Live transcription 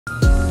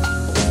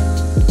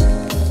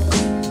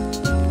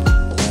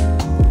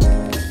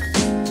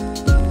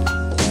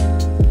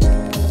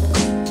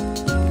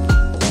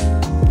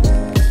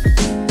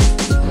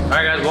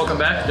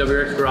back,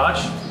 WRX Garage.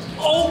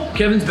 Oh,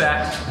 Kevin's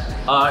back.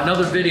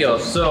 Another video.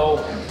 So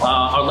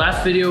our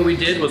last video we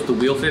did was the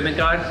wheel fitment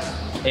guide,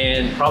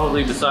 and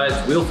probably besides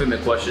wheel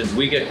fitment questions,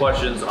 we get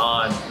questions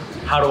on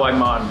how do I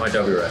mod my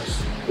WRX?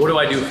 What do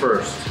I do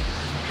first?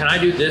 Can I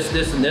do this,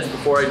 this, and this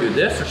before I do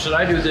this, or should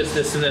I do this,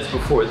 this, and this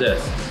before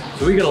this?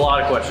 So we get a lot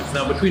of questions.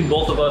 Now between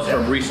both of us,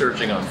 from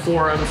researching on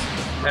forums,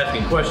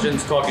 asking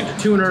questions, talking to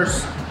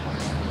tuners,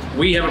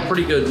 we have a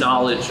pretty good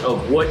knowledge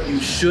of what you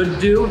should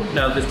do.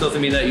 Now, this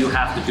doesn't mean that you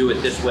have to do it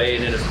this way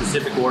and in a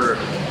specific order,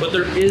 but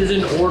there is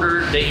an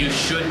order that you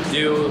should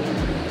do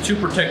to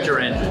protect your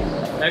engine.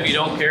 Now, if you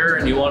don't care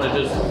and you want to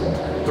just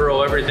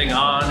throw everything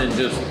on and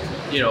just,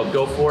 you know,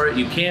 go for it,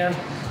 you can,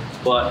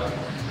 but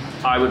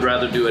I would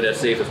rather do it as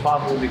safe as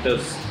possible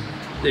because,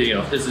 you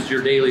know, if this is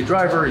your daily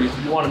driver, you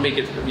want to make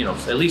it, you know,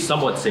 at least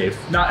somewhat safe.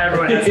 Not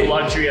everyone has the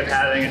luxury of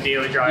having a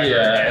daily driver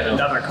and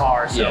another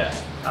car, so.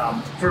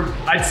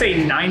 I'd say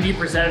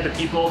 90% of the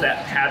people that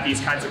have these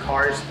kinds of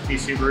cars,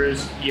 these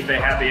Subarus, either they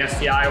have the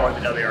STI or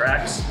the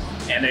WRX,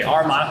 and they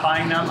are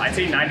modifying them, I'd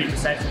say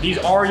 90%. These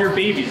are your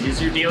babies,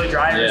 these are your daily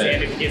drivers,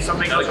 and if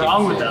something goes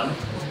wrong with them,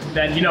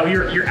 then you know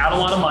you're out a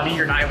lot of money,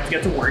 you're not able to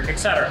get to work,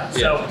 etc.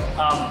 So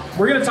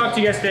we're going to talk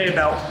to you guys today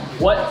about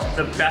what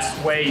the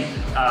best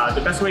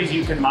ways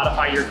you can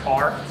modify your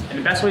car, and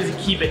the best ways to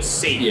keep it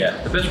safe.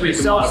 Yeah, the best way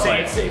to modify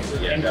it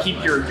safely, and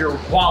keep your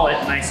wallet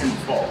nice and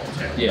full.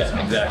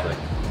 Yeah, exactly.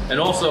 And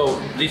also,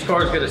 these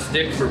cars get a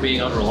stick for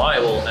being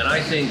unreliable, and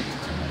I think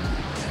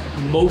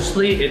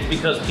mostly it's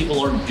because people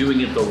aren't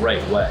doing it the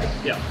right way.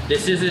 Yeah.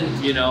 This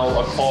isn't, you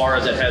know, a car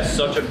that has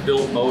such a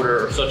built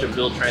motor or such a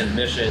built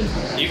transmission.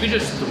 You can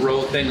just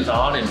throw things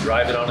on and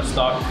drive it on a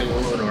stock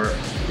tune, or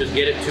just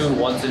get it tuned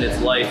once in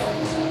its life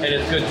and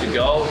it's good to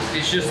go.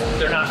 It's just,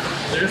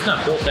 they're just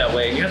not built that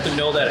way. And you have to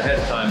know that ahead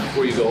of time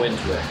before you go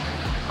into it.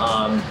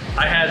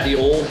 I had the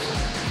old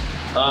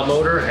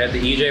motor, had the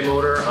EJ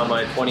motor on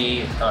my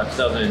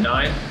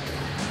 2009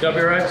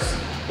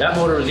 WRX. That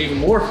motor was even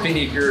more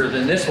finikier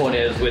than this one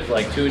is with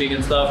like tuning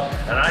and stuff.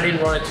 And I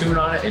didn't run a tune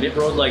on it and it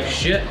rode like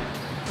shit.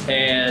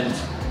 And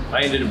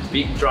I ended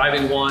up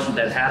driving one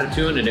that had a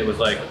tune and it was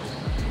like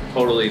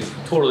totally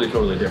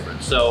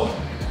different. So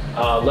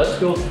let's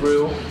go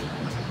through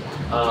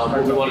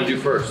what we want to do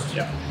first.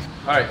 Yeah.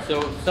 All right,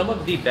 so some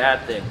of the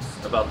bad things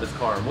about this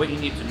car and what you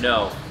need to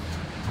know,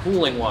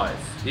 cooling wise.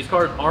 These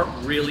cars aren't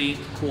really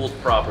cooled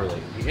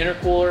properly. The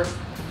intercooler,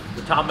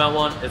 the top mount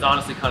one, is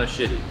honestly kind of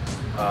shitty.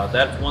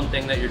 That's one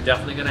thing that you're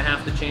definitely going to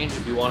have to change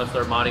if you want to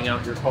start modding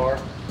out your car.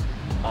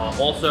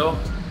 Also,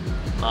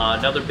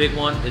 another big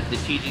one is the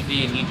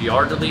TGV and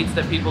EGR deletes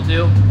that people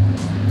do.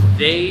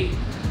 They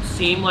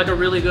seem like a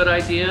really good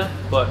idea,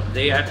 but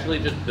they actually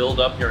just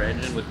build up your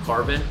engine with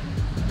carbon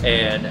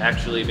and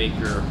actually make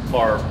your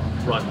car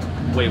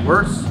run way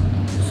worse.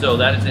 So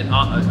that is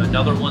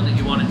another one that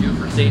you want to do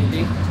for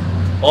safety.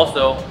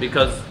 Also,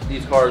 because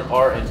these cars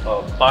are in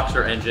a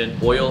boxer engine,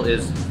 oil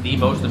is the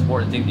most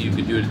important thing that you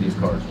can do to these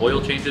cars.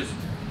 Oil changes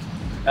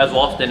as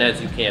often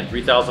as you can,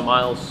 3,000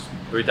 miles,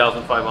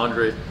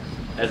 3,500,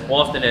 as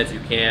often as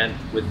you can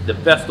with the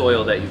best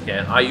oil that you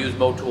can. I use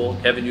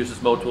Motul, Kevin uses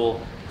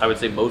Motul. I would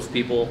say most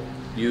people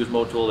use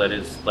Motul. That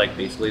is like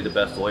basically the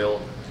best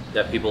oil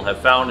that people have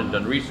found and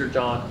done research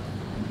on.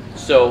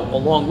 So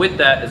along with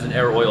that is an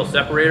air oil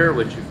separator,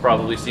 which you've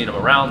probably seen them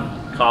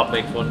around. Cobb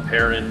makes one,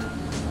 Perrin,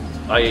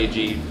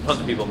 IAG, tons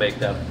of people make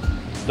them.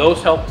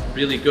 Those help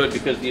really good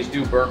because these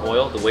do burn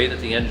oil. The way that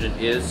the engine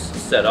is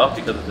set up,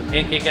 because it's a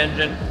pancake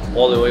engine,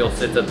 all the oil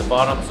sits at the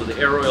bottom. So the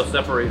air oil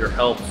separator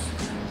helps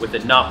with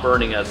it not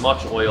burning as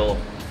much oil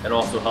and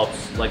also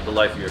helps like the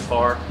life of your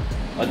car.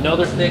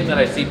 Another thing that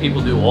I see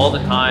people do all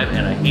the time,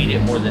 and I hate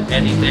it more than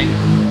anything,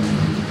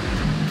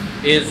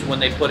 is when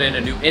they put in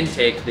a new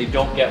intake, they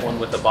don't get one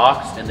with a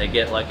box and they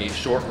get like a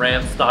short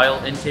ram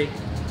style intake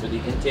where the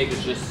intake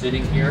is just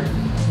sitting here.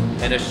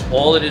 And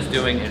all it is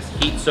doing is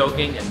heat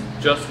soaking and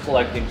just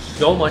collecting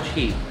so much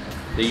heat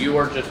that you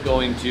are just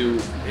going to,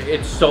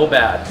 it's so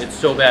bad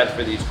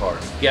for these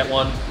cars. Get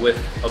one with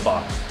a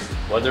box.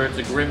 Whether it's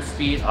a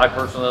Grimspeed, I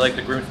personally like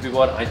the Grimspeed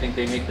one. I think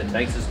they make the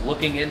nicest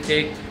looking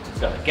intake.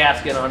 It's got a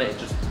gasket on it. It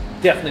just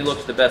definitely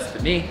looks the best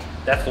to me.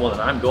 That's the one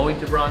that I'm going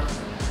to run.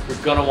 You're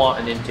gonna want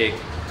an intake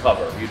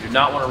cover. You do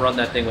not want to run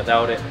that thing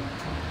without it.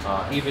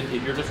 Even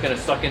if you're just going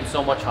to suck in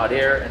so much hot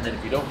air, and then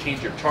if you don't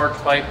change your charge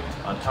pipe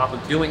on top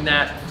of doing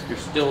that, you're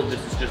still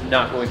just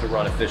not going to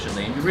run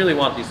efficiently. And you really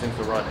want these things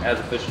to run as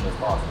efficient as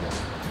possible.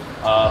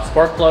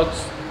 Spark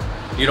plugs,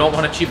 you don't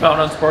want to cheap out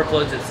on spark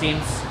plugs. It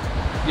seems,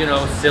 you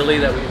know, silly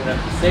that we even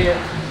have to say it.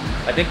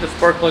 I think the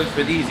spark plugs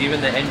for these,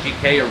 even the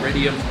NGK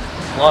Iridium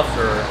Plus,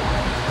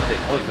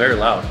 oh, it's very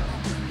loud.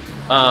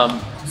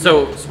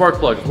 So spark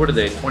plugs, what are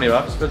they? 20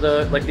 bucks for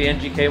the the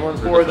NGK ones?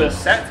 For the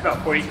set, it's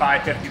about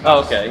 45, 50 bucks. Oh,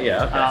 okay,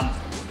 yeah.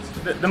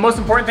 Okay. The most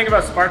important thing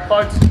about spark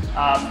plugs,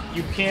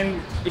 you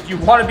can, if you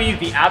want to be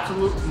the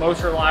absolute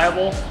most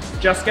reliable,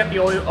 just get the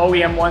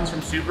OEM ones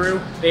from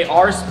Subaru. They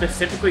are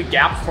specifically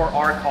gapped for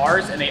our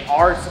cars, and they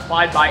are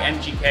supplied by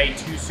NGK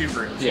to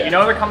Subaru. So you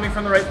know they're coming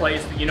from the right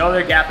place, you know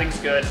their gapping's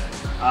good.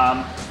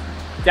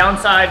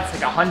 Downside, it's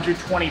like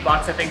 120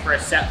 bucks, I think, for a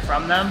set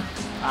from them.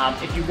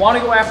 If you want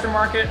to go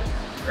aftermarket,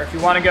 or if you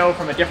want to go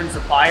from a different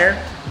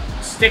supplier,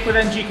 stick with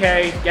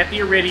NGK, get the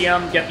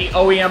Iridium, get the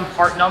OEM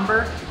part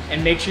number,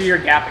 and make sure you're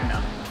gapping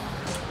them.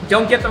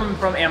 Don't get them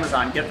from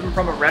Amazon, get them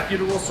from a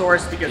reputable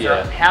source, because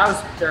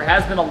there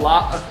has been a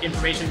lot of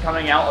information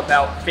coming out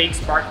about fake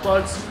spark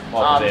plugs.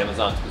 Well,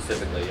 Amazon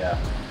specifically, yeah.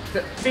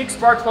 The fake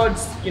spark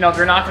plugs, you know,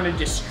 they're not going to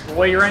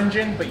destroy your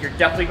engine, but you're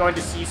definitely going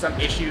to see some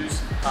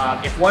issues.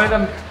 If one of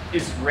them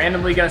is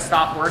randomly going to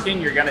stop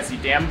working, you're going to see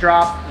dam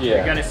drop,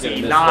 you're going to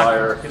see knock,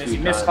 you're going to see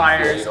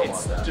misfires.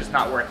 It's just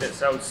not worth it.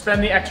 So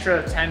spend the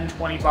extra 10,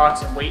 20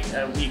 bucks and wait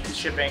a week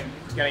shipping.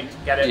 You're going to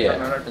get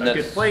it from a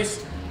good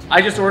place.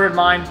 I just ordered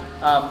mine,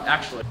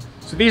 actually.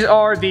 So these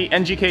are the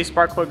NGK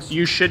spark plugs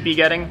you should be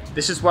getting.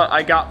 This is what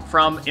I got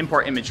from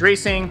Import Image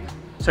Racing.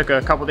 Took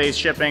a couple days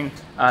shipping.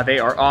 They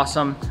are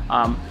awesome.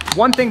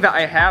 One thing that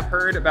I have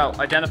heard about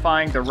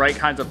identifying the right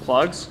kinds of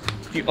plugs,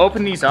 if you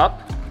open these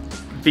up,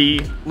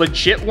 the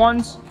legit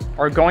ones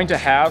are going to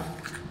have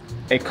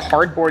a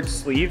cardboard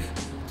sleeve,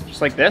 just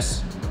like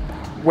this,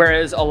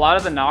 whereas a lot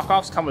of the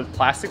knockoffs come with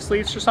plastic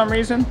sleeves for some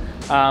reason.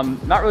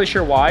 Not really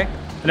sure why.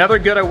 Another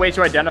good way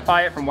to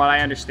identify it, from what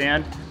I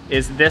understand,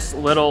 is this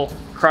little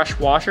crush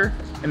washer.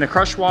 And the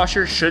crush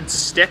washer should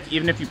stick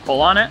even if you pull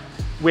on it.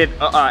 With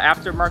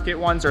aftermarket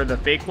ones, or the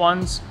fake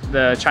ones,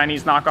 the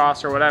Chinese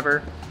knockoffs or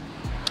whatever,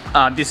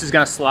 this is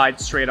gonna slide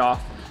straight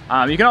off.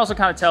 You can also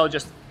kind of tell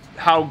just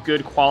how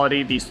good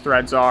quality these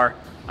threads are.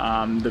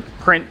 The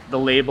print, the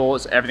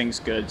labels, everything's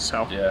good.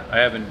 So yeah, I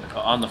haven't,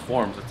 on the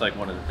forums, it's like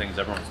one of the things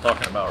everyone's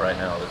talking about right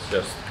now. It's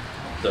just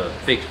the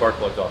fake spark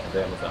plugs off of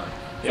Amazon.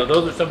 So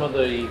those are some of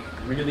the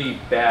really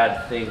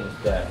bad things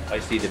that I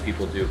see that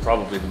people do,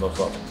 probably the most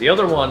often. The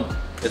other one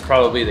is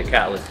probably the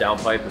catless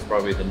downpipe. Is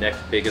probably the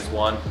next biggest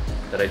one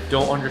that I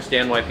don't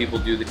understand why people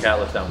do the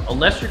catless down.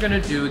 Unless you're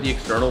gonna do the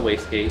external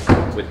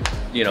wastegate with,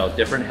 you know,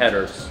 different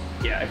headers.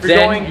 Yeah, if you're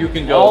going, you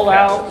can go all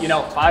catless. Out, you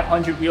know,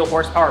 500 wheel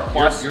horsepower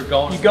plus, you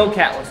go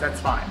catless, that's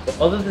fine. But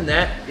other than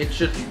that, it's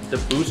just the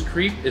boost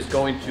creep is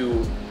going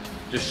to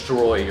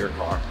destroy your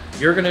car.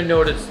 You're gonna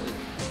notice,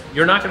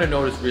 you're not gonna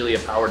notice really a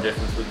power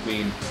difference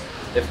between,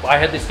 if I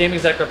had the same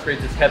exact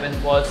upgrades as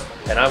Kevin was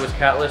and I was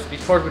catless,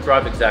 these cars would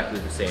drive exactly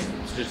the same.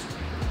 It's just,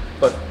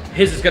 but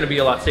his is going to be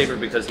a lot safer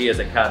because he has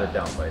a catted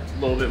downpipe. A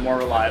little bit more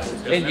reliable.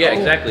 And yeah,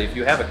 exactly. If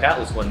you have a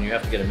catless one, you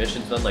have to get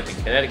emissions done, like in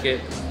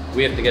Connecticut.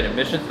 We have to get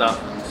emissions, not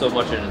so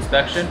much an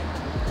inspection.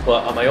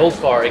 But on my old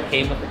car, it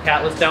came with the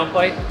catless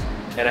downpipe,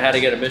 and I had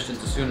to get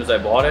emissions as soon as I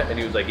bought it. And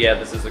he was like, yeah,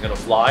 this isn't going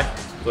to fly.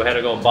 So I had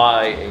to go and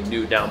buy a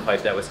new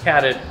downpipe that was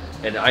catted,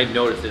 and I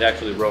noticed it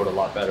actually rode a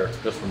lot better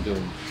just from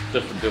doing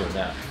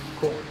that.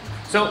 Cool.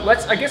 So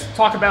let's, I guess,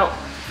 talk about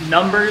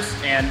numbers,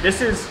 and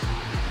this is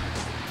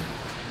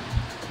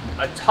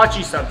a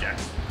touchy subject,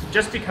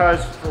 just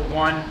because, for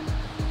one,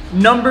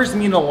 numbers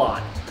mean a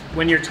lot.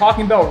 When you're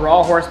talking about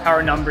raw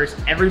horsepower numbers,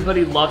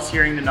 everybody loves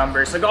hearing the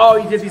numbers. Like, oh,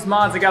 you did these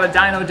mods, I got a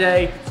dyno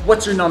day.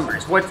 What's your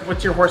numbers?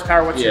 What's your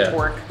horsepower? What's your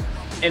torque?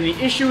 And the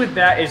issue with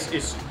that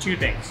is two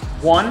things.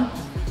 One,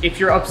 if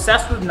you're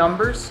obsessed with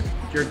numbers,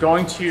 you're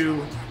going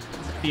to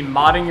be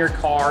modding your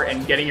car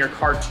and getting your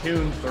car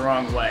tuned the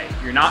wrong way.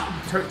 You're not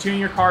tuning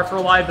your car for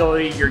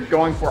reliability. You're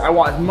going for, I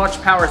want as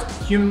much power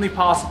as humanly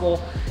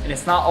possible, and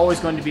it's not always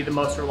going to be the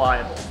most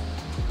reliable,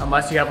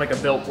 unless you have like a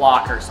built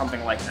block or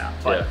something like that.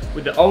 But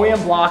with the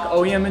OEM block,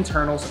 OEM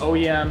internals,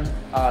 OEM,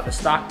 the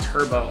stock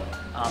turbo,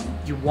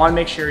 you want to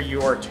make sure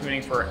you are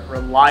tuning for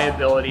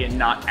reliability and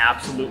not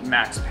absolute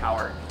max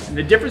power. And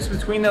the difference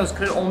between those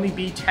could only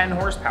be 10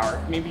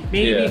 horsepower, maybe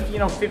you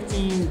know,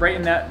 15, right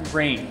in that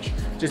range.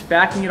 Just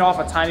backing it off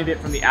a tiny bit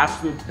from the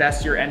absolute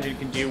best your engine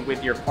can do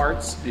with your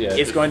parts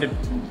is going to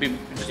be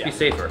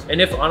safer.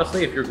 And if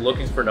honestly, if you're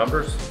looking for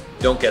numbers,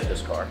 don't get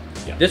this car.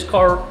 This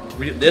car,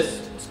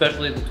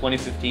 especially the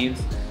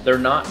 2015s, they're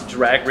not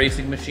drag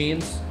racing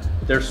machines.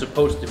 They're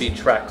supposed to be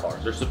track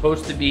cars. They're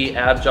supposed to be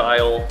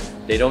agile.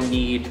 They don't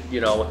need, you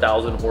know,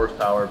 1,000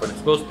 horsepower, but it's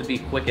supposed to be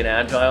quick and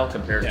agile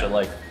compared to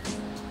like,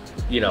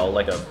 you know,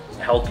 like a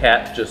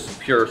Hellcat, just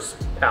pure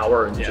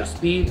power and just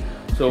speed.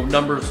 So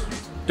numbers,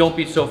 don't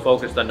be so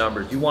focused on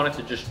numbers. You want it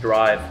to just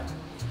drive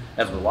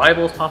as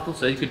reliable as possible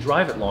so you could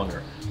drive it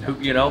longer.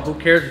 You know, who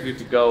cares if you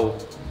could go,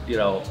 you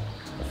know,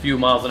 a few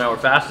miles an hour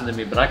faster than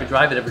me, but I could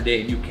drive it every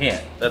day and you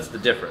can't. That's the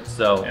difference.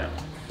 So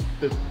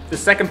the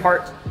second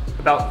part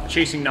about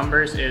chasing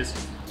numbers is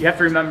you have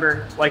to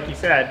remember, like you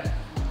said,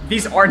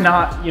 these are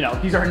not, you know,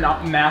 these are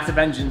not massive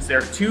engines.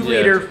 They're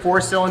 2-liter,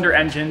 4-cylinder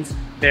engines.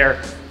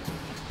 They're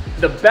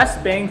the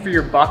best bang for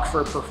your buck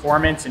for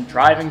performance and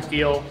driving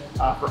feel,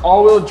 for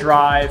all-wheel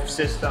drive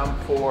system,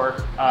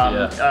 for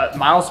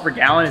miles per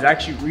gallon is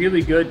actually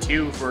really good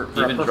too for a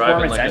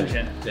performance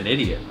engine. An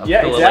idiot.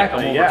 Exactly. Like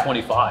I'm over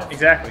 25.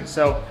 Exactly.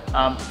 So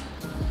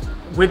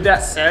with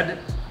that said,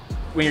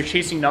 when you're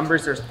chasing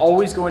numbers, there's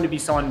always going to be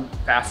someone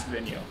faster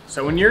than you.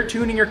 So when you're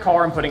tuning your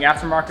car and putting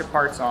aftermarket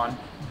parts on,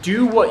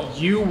 do what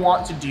you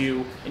want to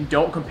do and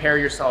don't compare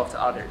yourself to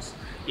others.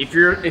 If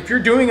you're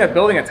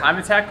building a time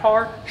attack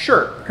car,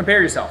 sure,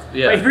 compare yourself.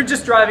 Yeah. But if you're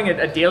just driving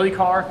a daily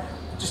car,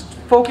 just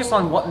focus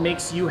on what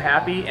makes you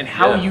happy and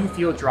how you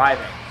feel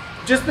driving.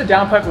 Just the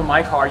downpipe with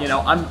my car, you know,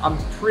 I'm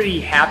pretty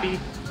happy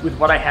with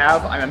what I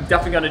have. I'm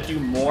definitely gonna do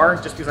more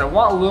just because I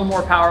want a little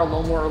more power, a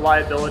little more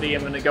reliability.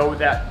 I'm gonna go with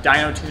that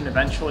dyno tune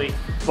eventually.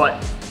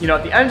 But, you know,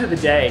 at the end of the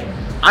day,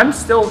 I'm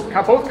still,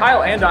 both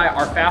Kyle and I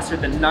are faster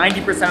than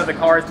 90% of the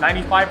cars,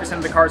 95%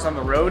 of the cars on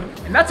the road.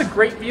 And that's a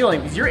great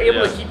feeling because you're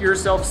able to keep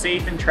yourself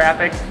safe in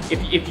traffic.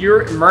 If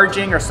you're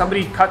merging or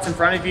somebody cuts in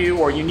front of you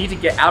or you need to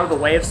get out of the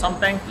way of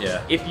something,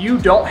 if you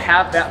don't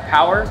have that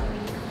power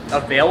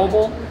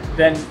available,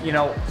 then, you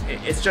know,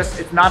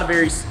 it's not a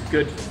very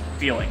good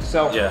feeling.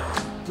 So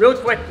real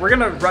quick, we're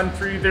gonna run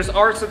through, there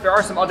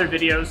are some other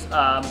videos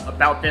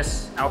about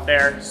this out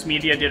there.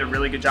 Smedia did a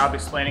really good job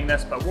explaining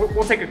this, but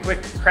we'll take a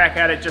quick crack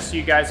at it just so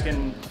you guys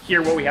can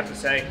hear what we have to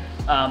say.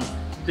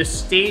 The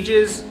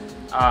stages,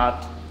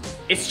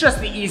 it's just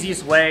the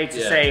easiest way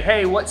to say,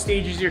 hey, what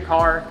stage is your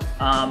car?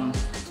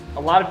 There's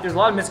a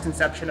lot of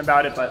misconception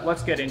about it, but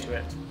let's get into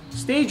it.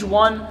 Stage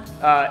 1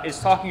 is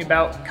talking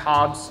about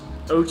Cobb's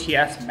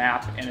OTS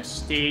map and a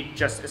stage,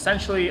 just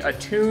essentially a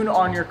tune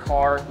on your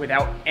car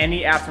without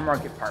any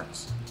aftermarket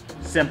parts.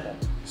 Simple.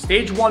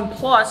 Stage 1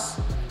 Plus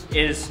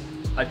is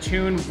a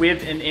tune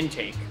with an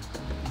intake.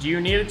 Do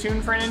you need a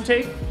tune for an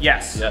intake?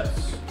 Yes.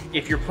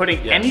 If you're putting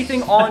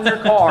anything on your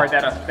car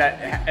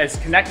that is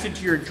connected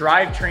to your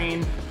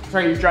drivetrain,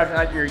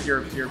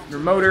 your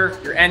motor,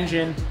 your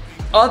engine,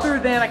 other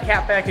than a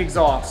catback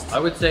exhaust. I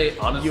would say,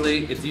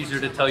 honestly, it's easier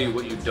to tell you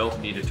what you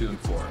don't need a tune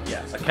for.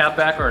 A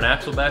catback or an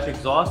axle back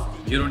exhaust,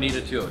 you don't need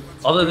a tune.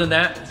 Other than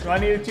that, do I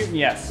need a tune?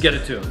 Yes. Get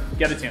a tune.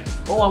 Get a tune.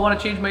 Oh, I want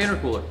to change my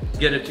intercooler.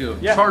 Get a tune.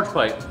 Charge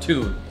pipe,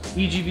 tune.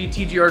 EGV,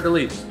 TGR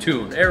deletes,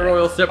 tune. Air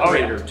oil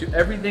separator, to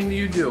everything that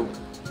you do,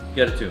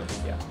 get a tune.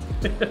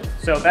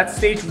 So that's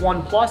stage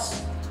 1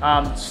 plus.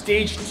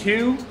 Stage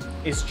 2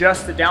 is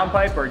just the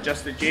downpipe or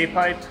just the J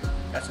pipe.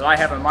 That's what I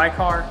have in my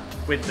car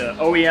with the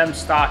OEM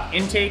stock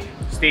intake.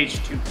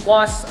 Stage 2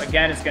 plus,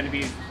 again, is going to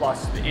be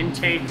plus the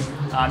intake.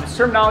 This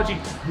terminology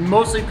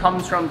mostly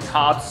comes from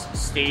Cobb's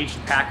staged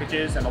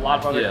packages, and a lot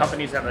of other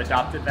companies have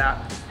adopted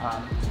that.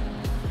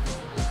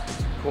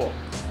 Cool.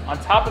 On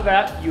top of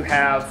that, you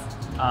have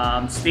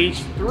stage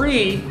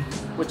 3,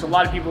 which a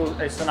lot of people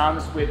are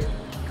synonymous with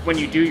when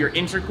you do your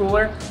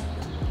intercooler.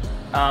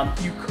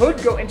 You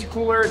could go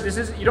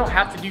intercooler. You don't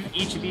have to do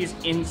each of these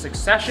in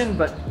succession,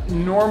 but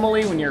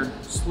normally when you're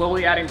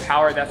slowly adding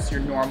power, that's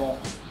your normal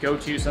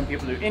go-to. Some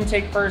people do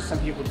intake first, some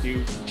people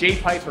do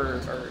J-pipe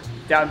or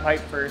downpipe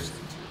first.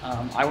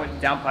 I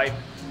went downpipe,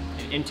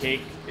 and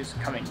intake is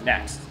coming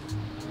next.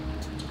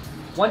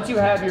 Once you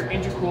have your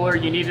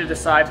intercooler, you need to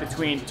decide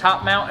between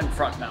top mount and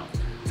front mount.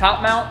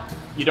 Top mount,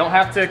 you don't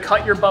have to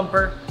cut your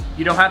bumper,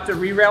 you don't have to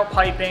reroute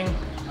piping.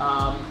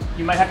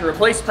 You might have to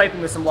replace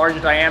piping with some larger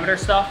diameter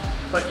stuff,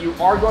 but you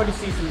are going to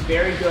see some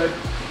very good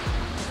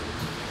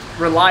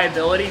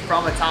reliability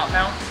from a top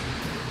mount.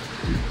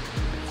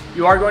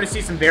 You are going to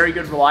see some very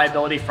good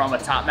reliability from a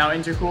top mount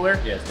intercooler.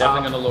 Yeah, it's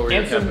definitely going to lower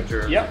your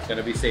temperature. It's going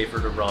to be safer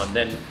to run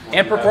than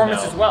and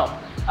performance as well.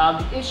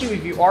 The issue,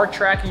 if you are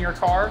tracking your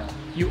car,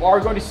 you are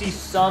going to see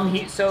some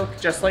heat soak,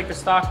 just like the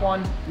stock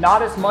one.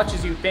 Not as much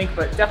as you think,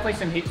 but definitely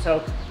some heat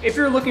soak. If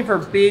you're looking for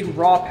big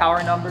raw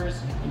power numbers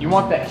and you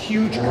want that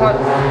huge cut,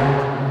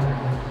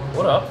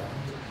 what up?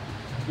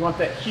 You want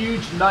that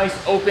huge, nice,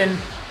 open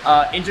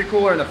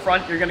intercooler in the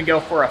front, you're gonna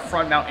go for a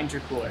front mount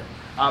intercooler.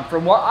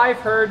 From what I've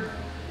heard,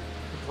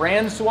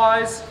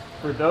 brands-wise,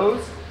 for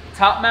those,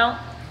 top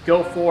mount,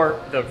 go for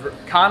the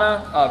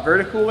Kana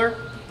Verticooler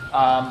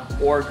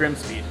or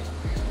Grimspeed.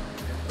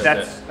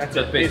 That's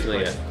basically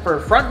it. For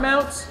front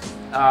mounts,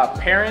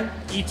 Perrin,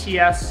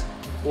 ETS,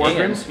 or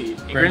Grimspeed.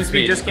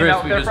 Grimspeed just came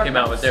out with their front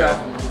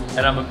mount.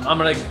 And I'm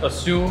gonna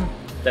assume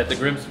that the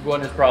Grimspeed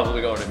one is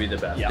probably going to be the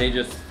best.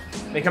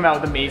 They come out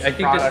with amazing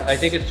products. I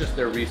think it's just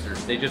their research.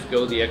 They just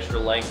go the extra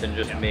length and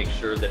just make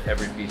sure that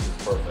every piece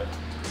is perfect.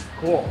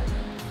 Cool.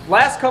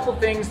 Last couple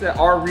things that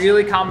are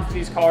really common for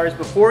these cars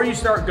before you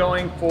start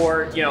going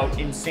for, you know,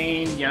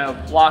 insane, you know,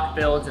 block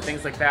builds and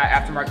things like that,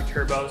 aftermarket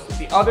turbos.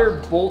 The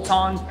other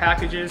bolt-on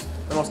packages,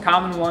 the most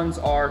common ones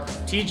are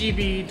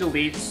TGV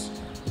deletes,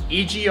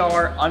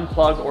 EGR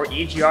unplug or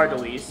EGR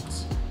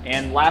deletes,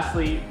 and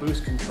lastly,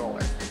 boost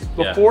controller.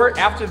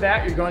 After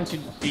that, you're going to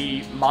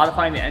be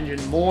modifying the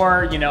engine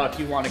more. You know, if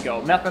you want to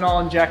go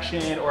methanol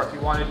injection, or if you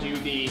want to do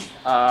the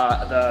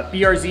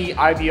BRZ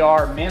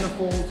IBR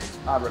manifold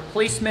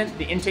replacement,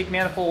 the intake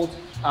manifold,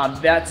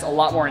 that's a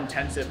lot more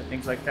intensive and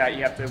things like that.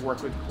 You have to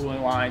work with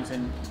cooling lines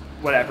and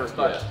whatever.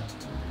 But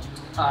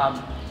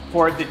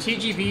for the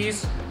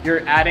TGVs,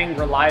 you're adding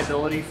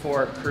reliability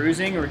for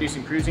cruising,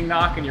 reducing cruising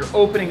knock, and you're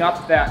opening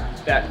up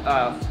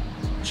that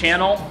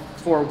channel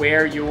for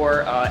where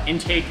your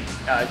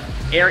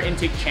air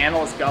intake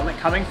channel is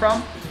coming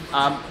from.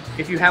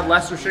 If you have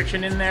less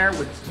restriction in there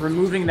with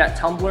removing that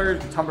tumbler,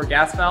 the tumbler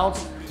gas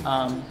valves,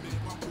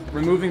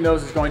 removing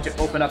those is going to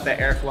open up that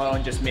airflow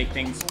and just make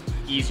things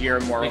easier,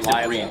 more Makes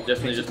reliable. it breathe.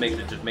 Definitely just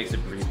makes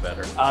it breathe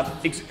better.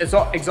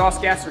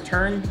 Exhaust gas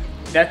return,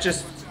 that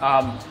just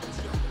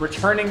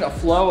returning a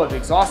flow of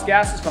exhaust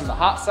gases from the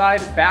hot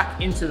side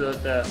back into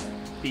the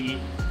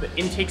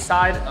intake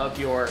side of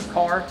your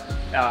car,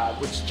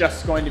 which is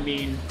just going to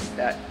mean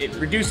that it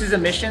reduces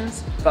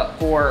emissions. But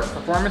for a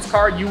performance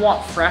car, you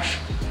want fresh,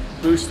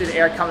 boosted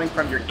air coming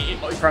from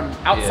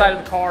outside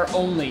of the car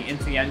only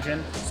into the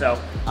engine. So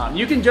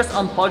you can just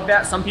unplug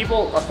that. Some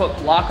people put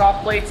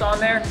block-off plates on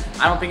there.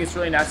 I don't think it's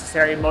really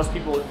necessary. Most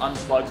people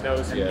unplug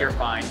those and you're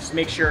fine. Just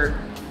make sure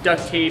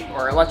duct tape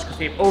or electrical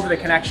tape over the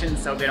connections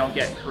so they don't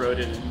get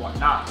corroded and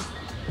whatnot.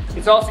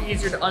 It's also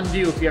easier to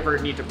undo if you ever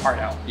need to part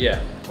out.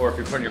 Yeah, or if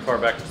you're putting your car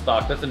back to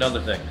stock. That's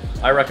another thing.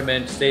 I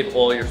recommend save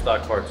all your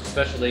stock parts,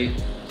 especially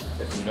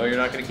if you know you're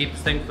not going to keep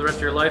this thing for the rest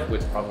of your life,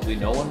 which probably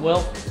no one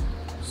will.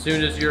 As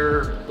soon as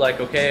you're like,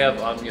 okay, I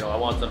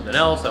want something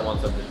else, I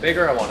want something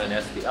bigger, I want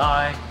an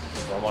STI,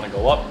 or I want to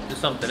go up to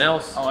something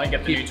else. Oh, I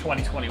get the new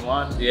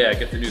 2021. Yeah,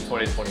 get the new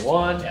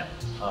 2021. Yeah.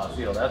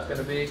 See how that's going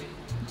to be.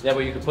 That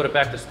way you can put it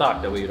back to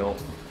stock. That way you don't,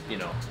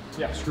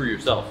 screw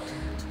yourself.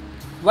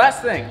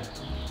 Last thing,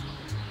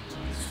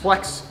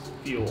 flex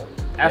fuel,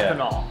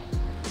 ethanol.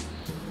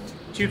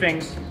 Two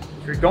things.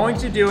 If you're going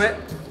to do it,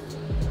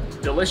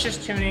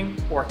 delicious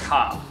tuning or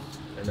Cobb.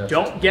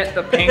 Don't get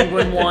the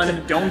Penguin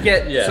one. Don't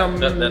get some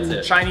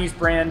Chinese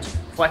brand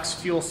flex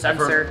fuel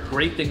sensor. I've heard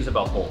great things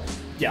about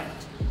both. Yeah.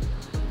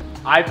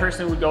 I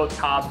personally would go with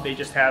Cobb. They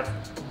just have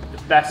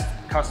the best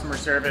customer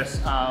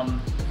service.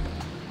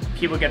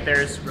 People get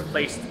theirs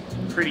replaced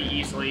pretty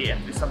easily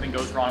if something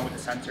goes wrong with the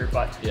sensor.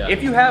 But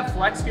if you have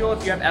flex fuel,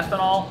 if you have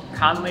ethanol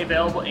commonly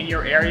available in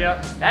your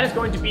area, that is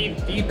going to be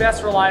the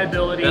best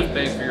reliability. Best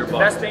bang for your buck.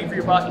 Best bang for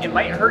your buck. It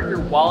might hurt your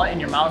wallet and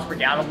your miles per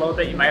gallon a little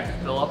bit. You might have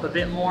to fill up a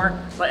bit more.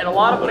 But in a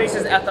lot of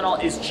places,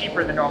 ethanol is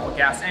cheaper than normal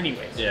gas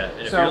anyways. Yeah,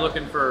 and if you're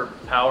looking for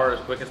power as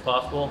quick as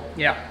possible,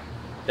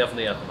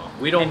 definitely ethanol.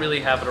 We don't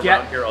really have it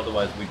around here,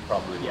 otherwise we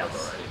probably would have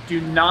already.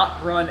 Do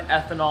not run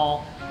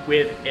ethanol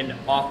with an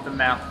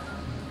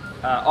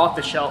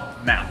off-the-shelf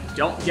map.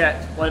 Don't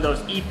get one of those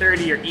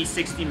E30 or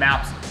E60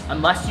 maps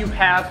unless you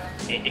have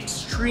an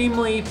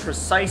extremely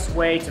precise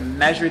way to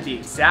measure the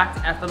exact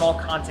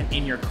ethanol content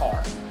in your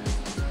car.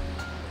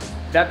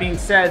 That being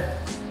said,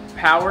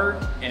 power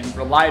and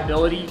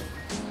reliability,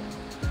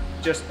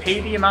 just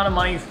pay the amount of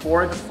money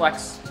for the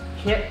Flex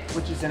kit,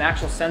 which is an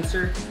actual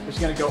sensor, which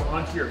is going to go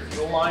onto your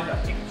fuel line. I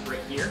think it's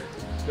right here.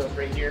 It goes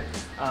right here,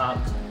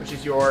 which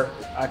is your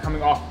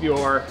coming off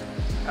your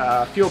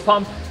fuel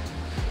pump.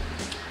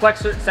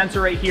 Flex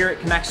sensor right here, it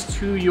connects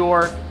to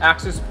your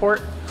access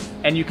port,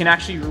 and you can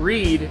actually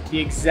read the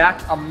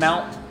exact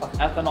amount of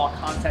ethanol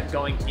content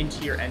going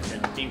into your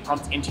engine, being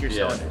pumped into your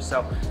cylinders.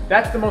 So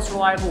that's the most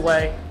reliable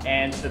way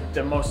and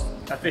the most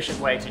efficient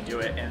way to do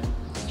it, and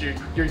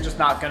you're just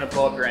not going to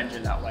blow up your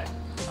engine that way.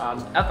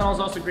 Ethanol is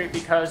also great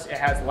because it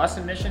has less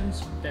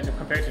emissions than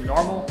compared to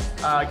normal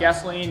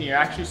gasoline. You're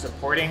actually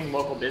supporting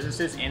local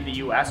businesses in the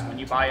US when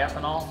you buy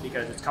ethanol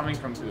because it's coming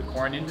from the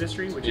corn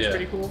industry, which is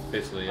pretty cool.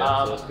 Basically,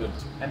 so that's good.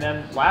 And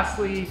then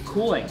lastly,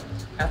 cooling.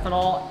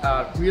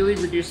 Ethanol really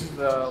reduces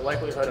the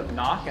likelihood of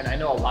knock, and I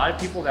know a lot of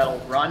people that'll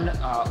run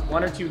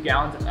 1 or 2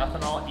 gallons of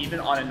ethanol even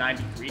on a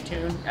 93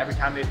 tune every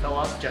time they fill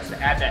up just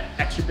to add that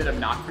extra bit of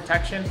knock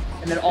protection.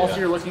 And then also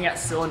you're looking at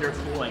cylinder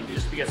cooling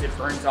just because it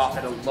burns off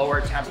at a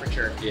lower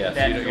temperature. Yeah,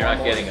 so you're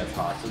not getting as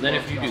hot. So then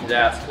if you do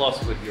that,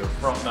 plus with your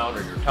front mount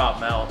or your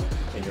top mount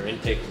and your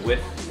intake with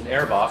an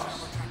air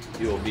box,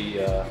 you will be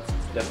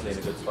definitely in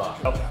a good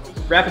spot. Okay.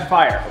 Rapid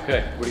fire.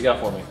 Okay, what do you got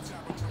for me?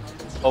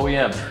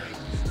 OEM.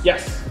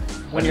 Yes.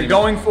 When you're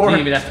going for... You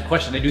didn't even ask the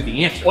question, they do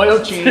the answer.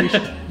 Oil change.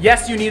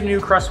 Yes, you need a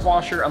new crust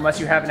washer unless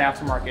you have an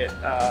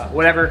aftermarket,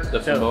 whatever.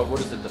 What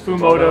is it? The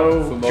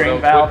Fumoto drain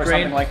valve or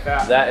something like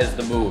that. That is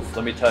the move,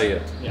 let me tell you.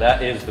 Yeah.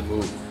 That is the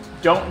move.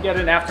 Don't get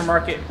an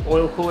aftermarket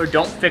oil cooler.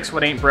 Don't fix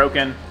what ain't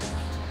broken.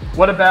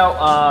 What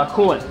about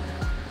coolant?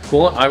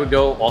 Coolant, I would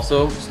go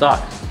also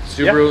stock.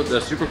 Subaru, the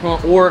Super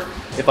Coolant, or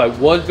if I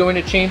was going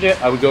to change it,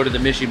 I would go to the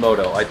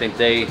Mishimoto. I think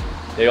they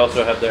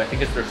also have their, I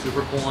think it's their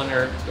Super Coolant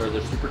or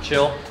their Super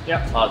Chill.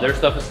 Yeah. Their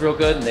stuff is real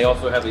good, and they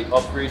also have the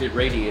upgraded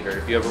radiator.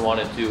 If you ever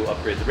wanted to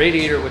upgrade the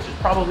radiator, which is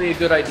probably a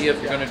good idea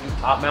if you're going to do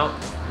top mount,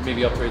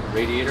 maybe upgrade the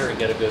radiator and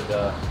get a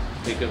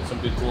good, some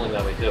good cooling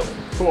that way too.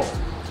 Cool.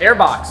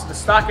 Airbox, the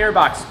stock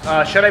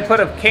airbox. Should I put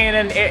a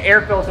K&N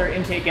air filter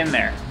intake in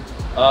there?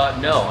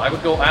 No, I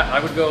would go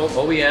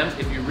OEM.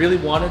 If you really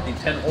wanted the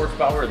 10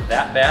 horsepower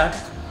that bad,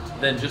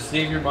 then just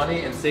save your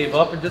money and save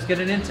up and just get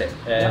an intake,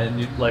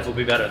 and life will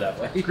be better that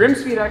way.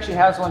 Grimspeed actually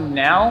has one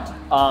now.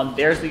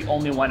 There's the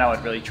only one I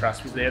would really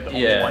trust because they're the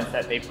only ones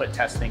that they put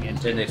testing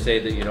into. And they say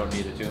that you don't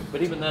need it to,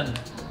 but even then,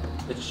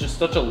 it's just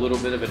such a little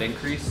bit of an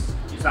increase.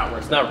 It's not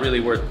worth it. It's not really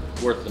worth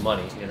the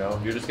money, you know?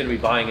 You're just gonna be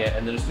buying it,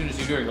 and then as soon as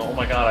you do it, you go, oh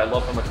my God, I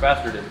love how much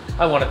faster it is.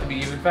 I want it to be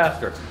even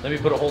faster. Let me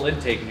put a whole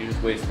intake, and you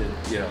just wasted,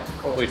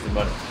 wasted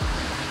money.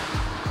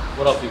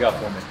 What else you got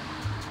for me?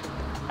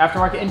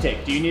 Aftermarket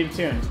intake, do you need a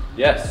tune?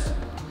 Yes.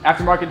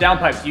 Aftermarket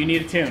downpipe, do you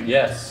need a tune?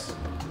 Yes.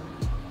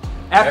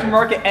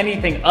 Aftermarket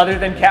anything other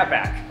than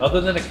catback.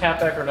 Other than a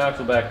catback or an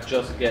axle back,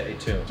 just get a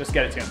tune. Just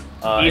get a tune.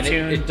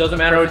 E-tune. It doesn't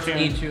matter if it's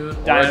Pro-tune, E-tune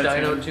or a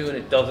dyno tune.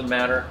 It doesn't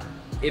matter.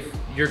 If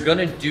you're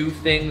gonna do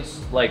things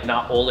like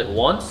not all at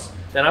once,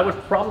 then I would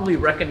probably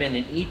recommend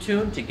an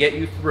E-tune to get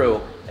you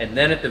through. And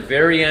then at the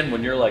very end,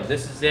 when you're like,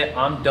 this is it,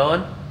 I'm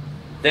done,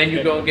 then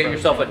you go and get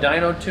yourself a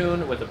dyno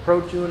tune with a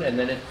pro tune, and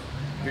then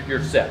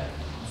you're set.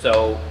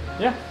 So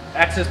yeah,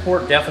 access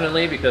port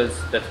definitely, because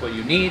that's what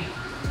you need.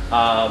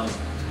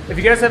 If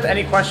you guys have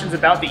any questions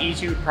about the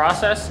E-tune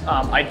process,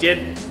 I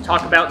did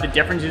talk about the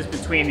differences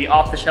between the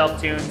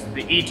off-the-shelf tunes,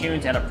 the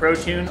E-tunes, and a pro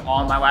tune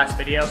on my last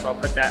video, so I'll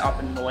put that up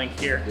in the link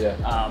here.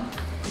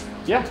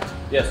 Yeah.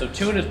 Yeah, so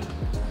tune is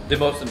the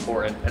most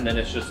important, and then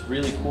it's just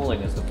really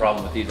cooling is the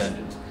problem with these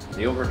engines.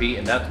 They overheat,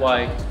 and that's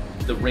why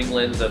the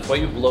ringlets, that's why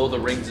you blow the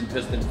rings and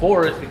piston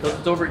for, is because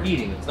it's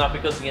overheating. It's not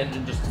because the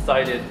engine just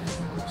decided,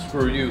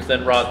 screw you,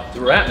 then rot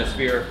through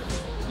atmosphere.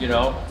 You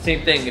know,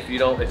 same thing if you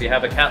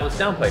have a catless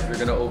downpipe,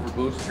 you're gonna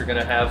overboost, you're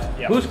gonna have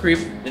boost creep,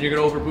 then you're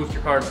gonna overboost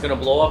your car, and it's gonna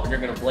blow up, and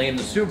you're gonna blame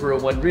the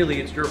Subaru when really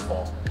it's your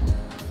fault.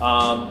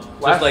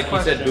 Just like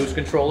you said, boost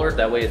controller,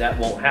 that way that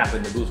won't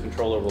happen. The boost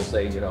controller will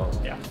say, you know,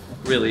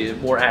 really a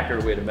more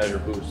accurate way to measure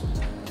boost.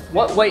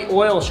 What weight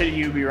oil should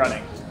you be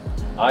running?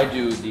 I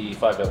do the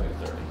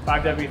 5W30.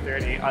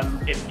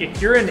 5W30.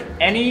 If you're in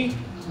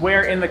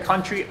anywhere in the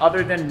country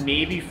other than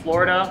maybe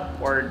Florida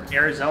or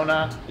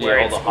Arizona,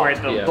 where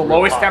the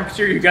lowest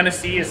temperature you're gonna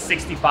see is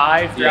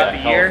 65 throughout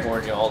the year,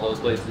 California, all those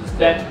places,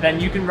 then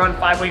you can run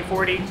 5 weight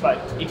 40. But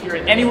if you're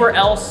anywhere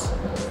else,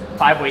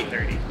 5 weight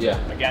 30. Yeah.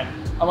 Again,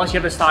 unless you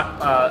have a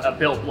stock a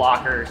built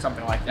blocker or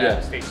something like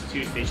that, stage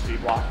 2, stage 3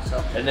 block.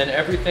 So. And then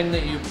everything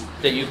that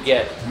you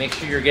get, make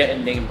sure you're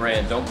getting name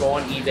brand. Don't go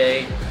on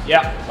eBay.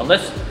 Yeah.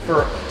 Unless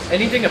for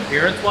anything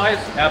appearance-wise,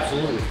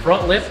 absolutely.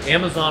 Front lift,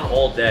 Amazon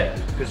all day,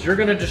 because you're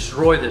gonna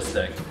destroy this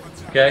thing.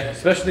 Okay,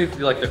 especially if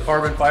you like the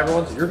carbon fiber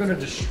ones, you're gonna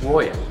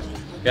destroy it.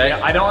 Okay.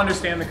 Yeah, I don't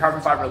understand the carbon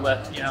fiber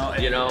lift.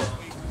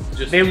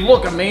 Just they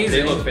look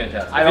amazing. They look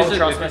fantastic. I don't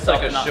trust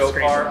myself. If it's like a show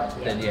car,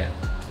 then yeah.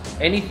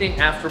 Anything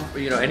after,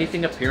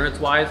 anything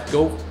appearance-wise,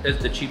 go as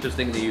the cheapest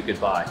thing that you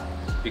could buy,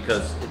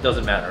 because it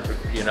doesn't matter,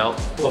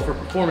 But for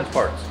performance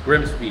parts,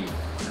 Grimsby,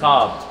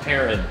 Cobb,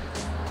 Perrin,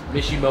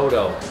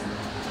 Mishimoto.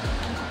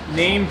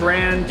 Name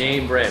brand.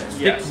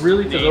 Stick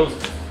really to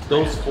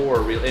those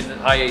four, really, and then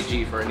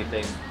IAG for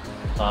anything,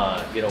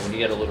 when you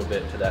get a little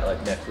bit to that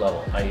like next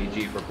level.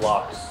 IAG for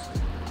blocks,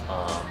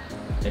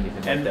 anything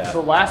like that. And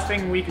the last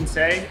thing we can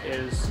say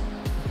is,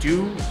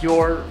 do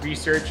your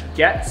research,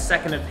 get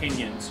second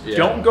opinions. Yeah.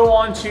 Don't go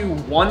onto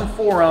one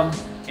forum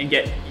and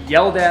get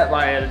yelled at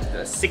by a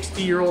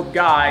 60-year-old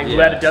guy who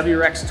had a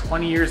WRX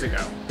 20 years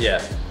ago.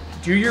 Yeah.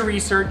 Do your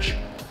research,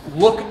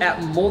 look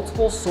at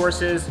multiple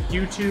sources,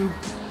 YouTube,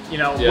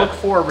 look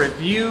for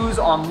reviews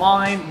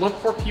online, look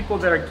for people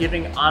that are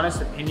giving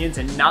honest opinions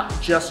and not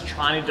just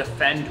trying to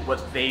defend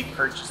what they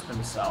purchased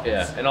themselves.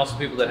 Yeah, and also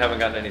people that haven't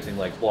gotten anything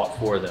like bought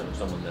for them,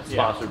 someone that's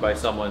sponsored by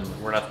someone.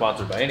 We're not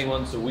sponsored by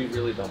anyone, so we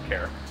really don't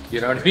care. You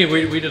know what I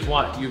mean? We just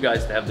want you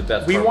guys to have the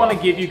best. We want to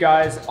give you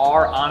guys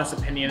our honest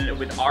opinion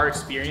with our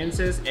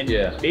experiences and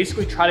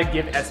basically try to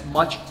give as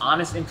much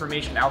honest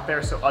information out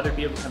there so other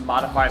people can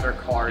modify their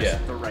cars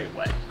the right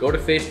way. Go to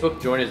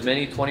Facebook, join as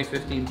many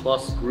 2015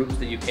 plus groups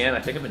that you can.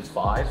 I think I'm in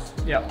 5.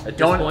 Yeah.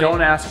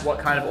 Don't ask what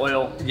kind of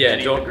oil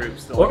any of the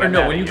groups.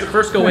 When you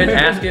first go in,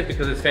 ask it,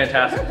 because it's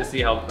fantastic to see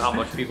how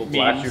much people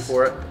blast you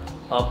for it.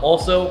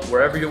 Also,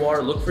 wherever you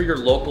are, look for your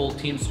local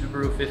Team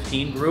Subaru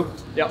 15 group.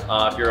 Yep.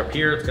 If you're up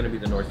here, it's going to be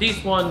the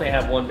Northeast one. They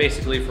have one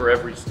basically for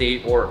every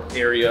state or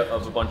area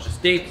of a bunch of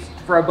states.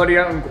 For our buddy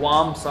out in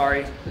Guam,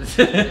 sorry.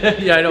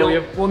 Yeah, I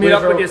know. We'll meet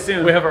up with you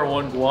soon. We have our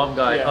one Guam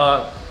guy.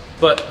 Yeah.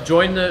 But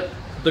join the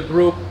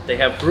group. They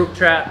have group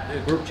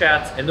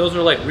chats, and those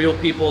are like real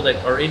people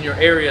that are in your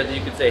area that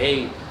you can say,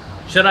 hey,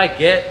 should I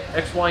get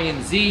X, Y,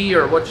 and Z,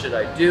 or what should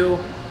I do?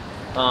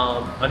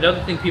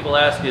 Another thing people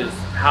ask is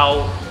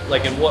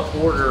in what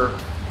order,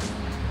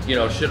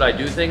 should I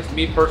do things?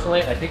 Me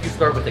personally, I think you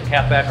start with the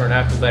catback or an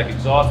axleback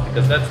exhaust,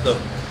 because that's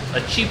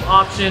a cheap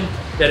option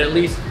that at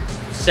least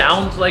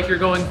sounds like you're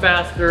going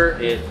faster.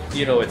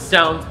 It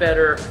sounds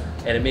better,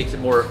 and it makes it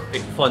more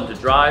fun to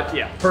drive.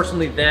 Yeah.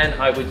 Personally, then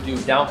I would do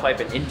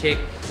downpipe and intake.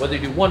 Whether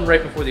you do one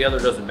right before the other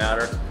doesn't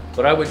matter,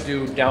 but I would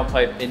do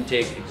downpipe,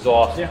 intake,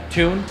 exhaust,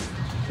 tune.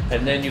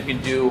 And then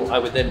I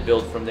would then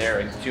build from there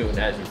and tune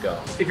as you go.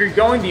 If you're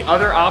going the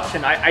other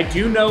option, I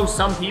do know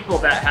some people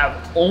that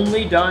have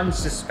only done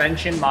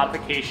suspension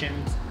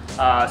modifications.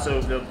 So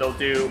they'll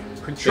do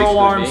control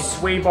arms,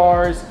 sway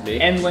bars,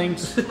 end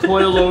links,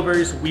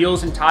 coilovers,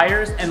 wheels, and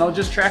tires, and they'll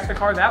just track the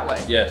car that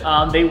way.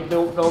 Yeah.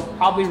 They'll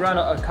probably run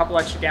a couple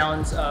extra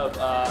gallons of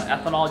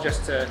ethanol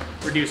just to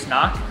reduce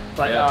knock,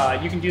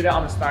 but you can do that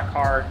on the stock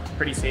car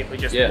pretty safely,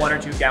 just 1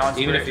 or 2 gallons.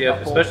 Even if you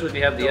have, especially if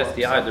you have the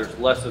SDI, there's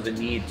less of a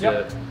need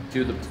to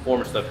do the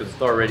performance stuff, because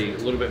it's already a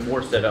little bit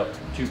more set up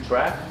to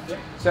track.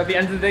 So at the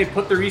end of the day,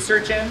 put the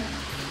research in.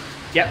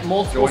 Get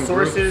multiple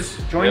sources,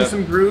 join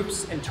some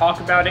groups, and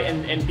talk about it,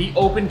 and be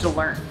open to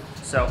learn.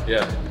 So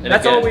yeah, and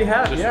that's again, all we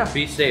have. Just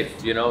be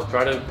safe. You know,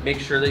 try to make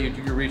sure that you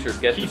do your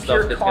research. Get Keep the stuff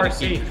your that's car going to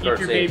keep safe. your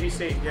car Keep your safe. baby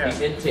safe. Yeah.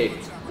 The intake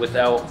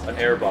without an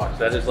air box.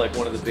 That is like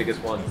one of the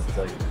biggest ones. It's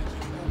like,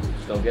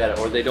 just don't get it,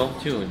 or they don't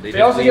tune. They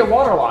also get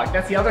waterlogged.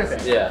 That's the other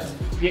thing. Yeah.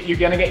 You're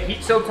gonna get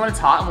heat soaked when it's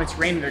hot, and when it's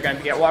raining, they're gonna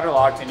get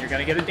waterlogged, and you're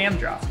gonna get a dam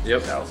drop.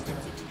 Yep. So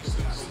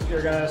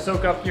you're gonna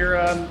soak up your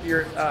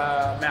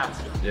mats.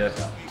 Yeah.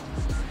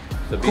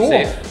 So be Cool.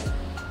 safe,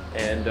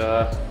 and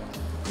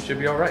you should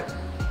be all right.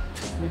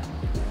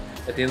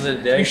 At the end of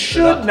the day, You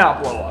should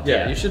not blow up.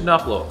 Yeah, you should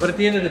not blow up. But at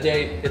the end of the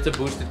day, it's a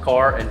boosted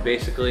car, and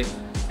basically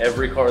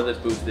every car that's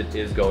boosted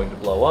is going to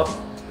blow up.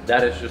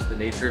 That is just the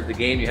nature of the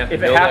game. You have to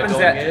If know it happens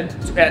that going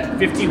in. at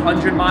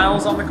 1,500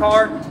 miles on the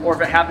car, or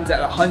if it happens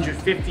at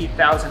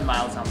 150,000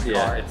 miles on the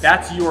car,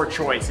 that's your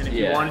choice. And if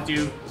you want to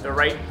do the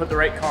right, put the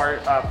right car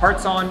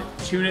parts on,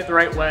 tune it the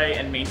right way,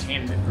 and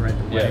maintain it the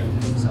right way.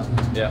 So.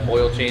 Yeah,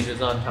 oil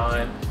changes on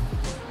time.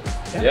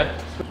 Yeah.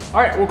 All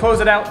right, we'll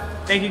close it out.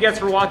 Thank you guys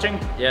for watching.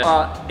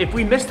 Yeah. If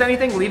we missed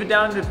anything, leave it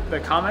down in the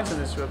comments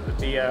and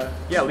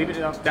leave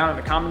it down in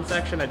the comment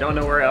section. I don't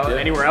know where else,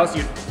 anywhere else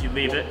you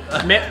leave it.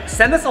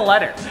 Send us a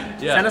letter.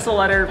 Yeah. Send us a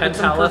letter. Put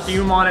some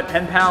perfume on it.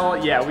 Pen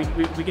pal. Yeah, we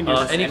can do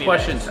this. Any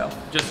questions?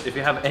 Just if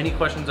you have any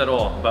questions at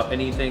all about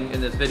anything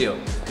in this video,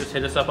 just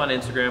hit us up on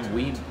Instagram.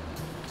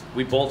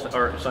 We both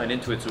are signed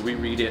into it, so we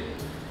read it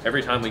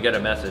every time we get a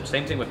message.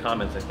 Same thing with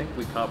comments. I think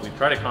we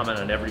try to comment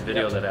on every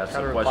video that asks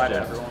a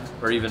question,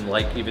 or even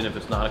if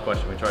it's not a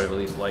question, we try to at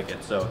least like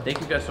it. So thank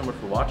you guys so much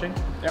for watching.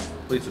 Yep.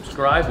 Please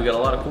subscribe. We got a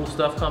lot of cool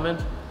stuff coming.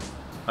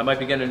 I might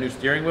be getting a new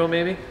steering wheel,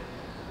 maybe.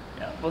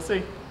 Yeah, we'll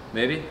see.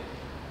 Maybe.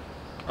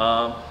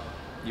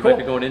 You might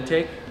be going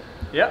intake.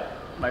 Yep.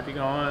 Might be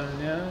going.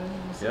 Yeah.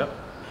 Yep.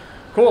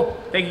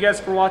 Cool. Thank you guys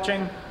for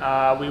watching.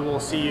 We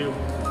will see you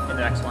in the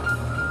next one.